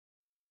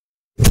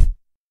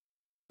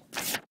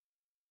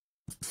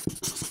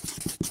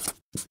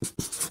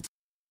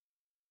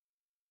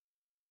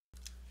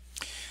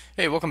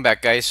Hey, welcome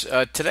back, guys.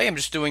 Today I'm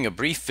just doing a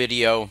brief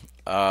video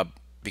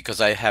because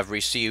I have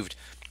received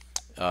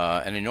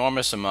an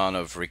enormous amount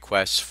of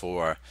requests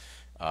for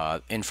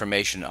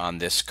information on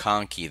this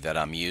Conky that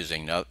I'm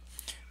using. Now,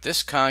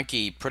 this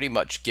Conky pretty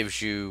much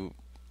gives you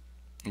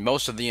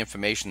most of the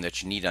information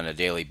that you need on a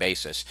daily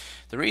basis.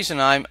 The reason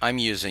I'm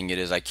using it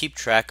is I keep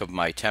track of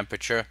my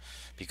temperature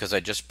because I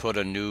just put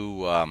a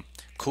new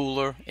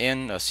cooler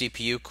in, a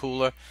CPU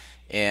cooler,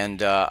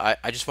 and I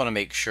just want to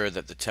make sure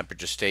that the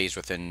temperature stays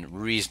within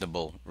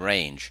reasonable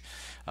range.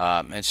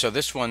 And so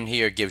this one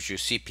here gives you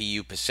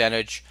CPU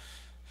percentage,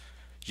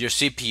 your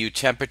CPU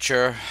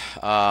temperature,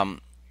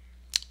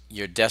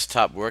 your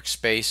desktop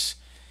workspace.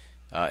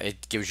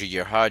 It gives you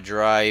your hard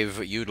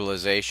drive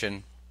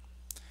utilization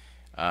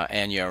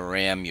and your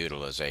RAM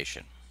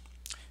utilization.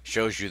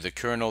 Shows you the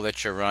kernel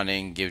that you're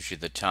running, gives you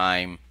the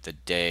time, the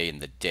day, and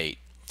the date.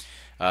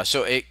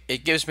 So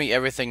it gives me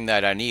everything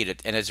that I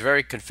need, and it's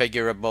very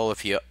configurable.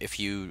 If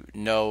you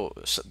know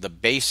the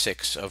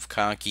basics of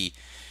Conky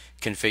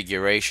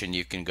configuration,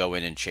 you can go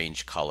in and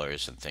change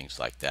colors and things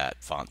like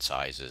that, font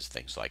sizes,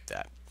 things like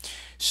that.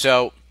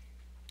 So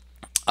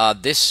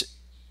this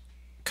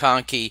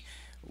Conky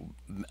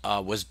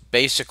was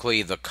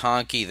basically the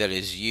Conky that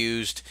is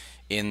used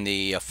in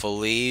the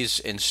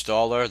Feliz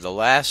installer. The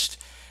last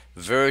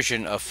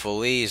version of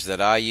Feliz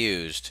that I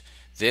used,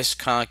 this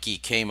Conky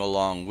came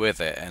along with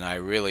it, and I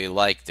really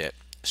liked it.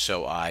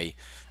 So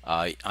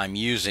I'm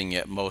using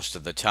it most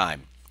of the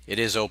time. It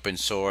is open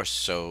source,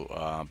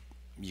 so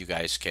you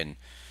guys can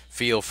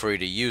feel free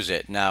to use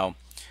it. Now,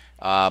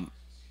 I'm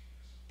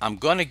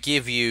going to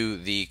give you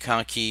the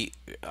Conky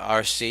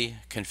RC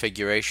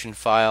configuration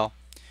file.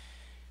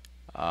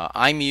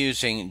 I'm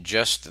using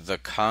just the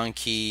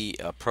Conky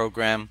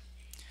program.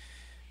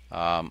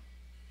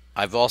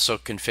 I've also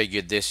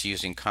configured this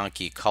using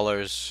Conky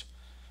colors.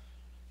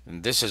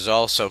 And this is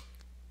also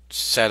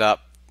set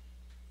up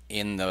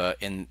in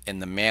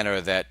the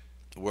manner that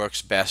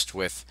works best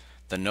with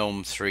the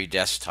GNOME 3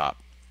 desktop.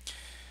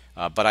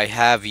 But I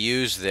have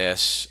used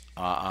this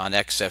on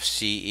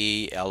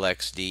XFCE,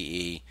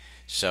 LXDE,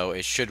 so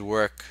it should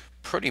work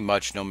pretty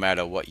much no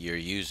matter what you're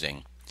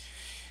using.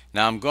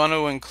 Now I'm going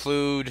to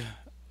include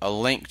a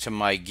link to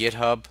my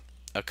GitHub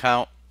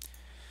account,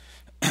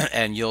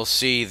 and you'll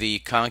see the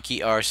Conky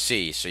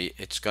RC. So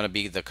it's going to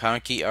be the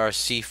Conky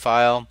RC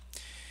file,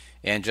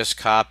 and just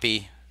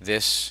copy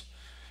this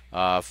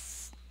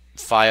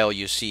file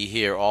you see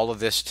here, all of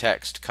this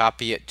text,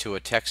 copy it to a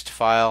text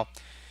file.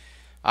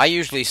 I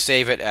usually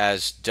save it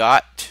as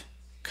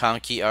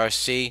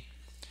 .conky-rc,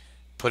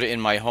 put it in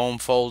my home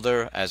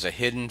folder as a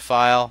hidden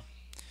file,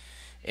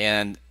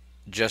 and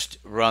just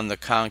run the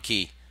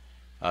Conky,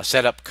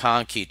 set up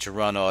Conky to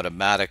run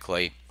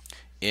automatically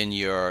in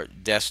your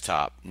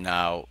desktop.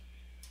 Now,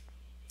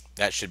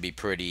 that should be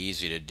pretty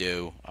easy to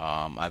do.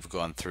 I've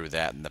gone through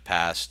that in the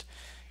past.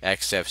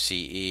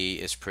 XFCE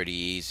is pretty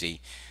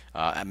easy.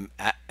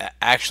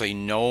 Actually,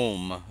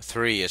 GNOME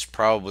 3 is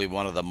probably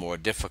one of the more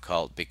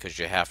difficult because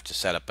you have to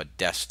set up a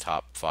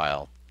desktop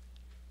file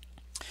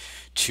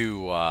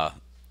to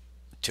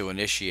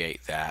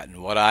initiate that.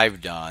 And what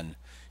I've done,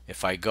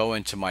 if I go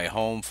into my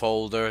home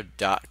folder,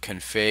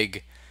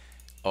 .config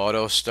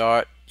auto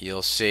start,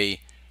 you'll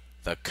see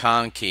the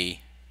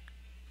Conky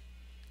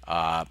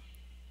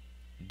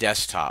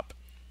desktop,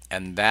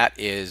 and that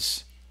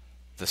is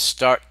the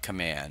start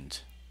command.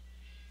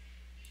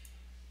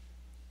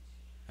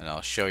 And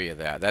I'll show you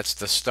that. That's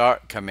the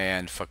start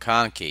command for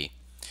Conky,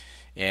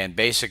 and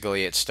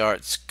basically it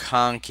starts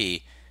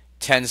Conky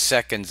 10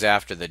 seconds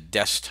after the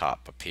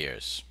desktop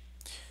appears,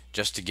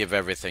 just to give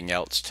everything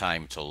else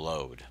time to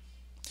load.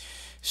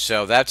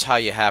 So that's how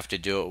you have to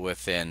do it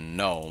within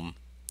GNOME.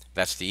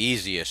 That's the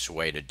easiest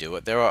way to do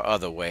it. There are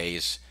other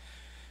ways,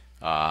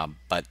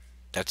 but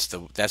that's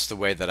the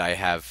way that I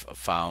have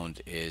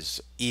found is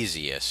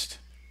easiest.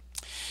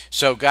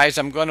 So guys,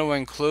 I'm going to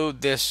include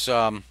this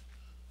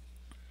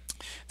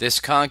this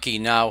Conky.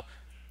 Now,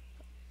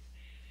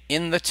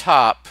 in the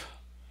top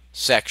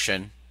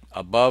section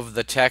above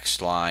the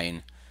text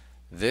line,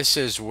 this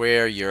is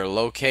where your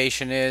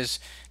location is.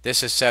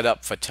 This is set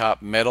up for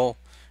top middle.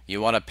 You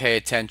want to pay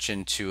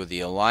attention to the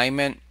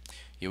alignment.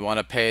 You want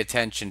to pay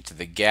attention to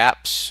the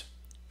gaps,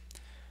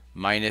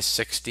 minus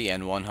 60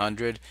 and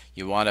 100.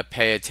 You want to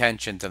pay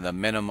attention to the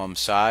minimum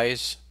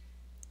size.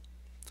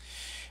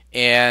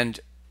 And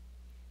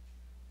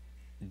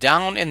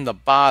down in the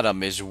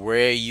bottom is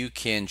where you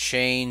can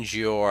change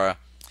your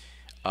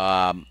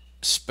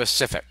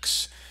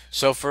specifics.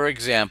 So for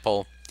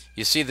example,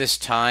 you see this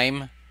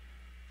time,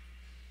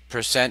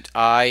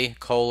 %I,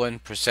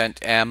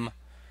 %M,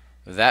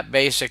 that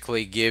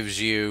basically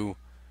gives you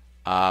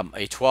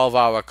a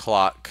 12-hour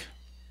clock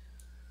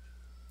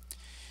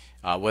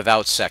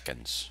without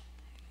seconds,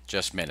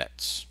 just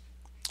minutes.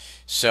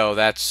 So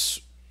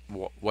that's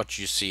what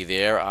you see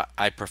there.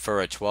 I prefer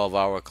a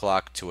 12-hour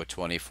clock to a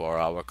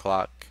 24-hour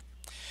clock.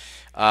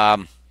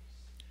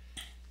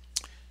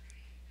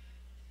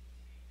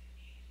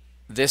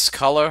 This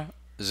color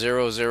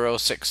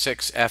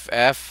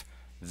 0066FF,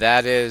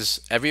 that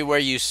is everywhere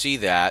you see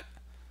that,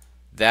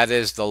 that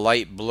is the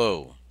light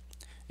blue.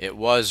 It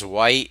was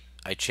white.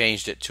 I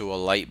changed it to a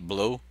light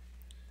blue.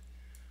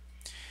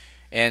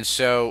 And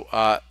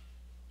so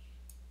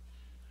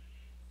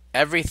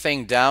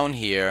everything down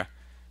here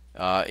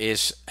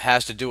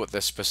has to do with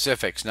the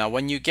specifics. Now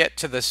when you get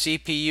to the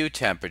CPU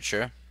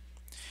temperature,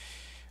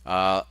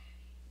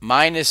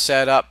 mine is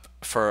set up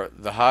for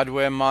the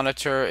hardware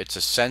monitor. It's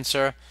a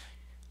sensor.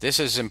 This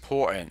is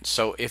important.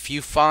 So if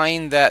you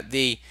find that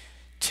the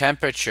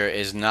temperature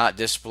is not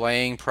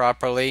displaying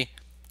properly,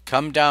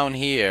 come down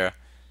here.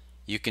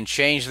 You can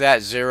change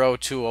that 0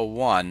 to a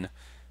 1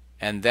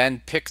 and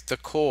then pick the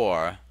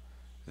core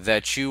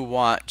that you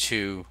want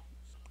to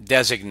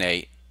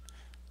designate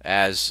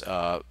as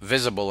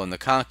visible in the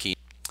Conky.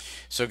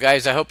 So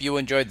guys, I hope you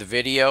enjoyed the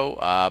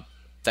video.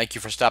 Thank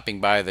you for stopping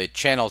by the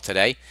channel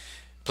today.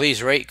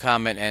 Please rate,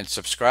 comment, and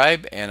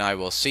subscribe, and I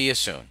will see you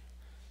soon.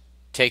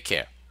 Take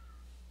care.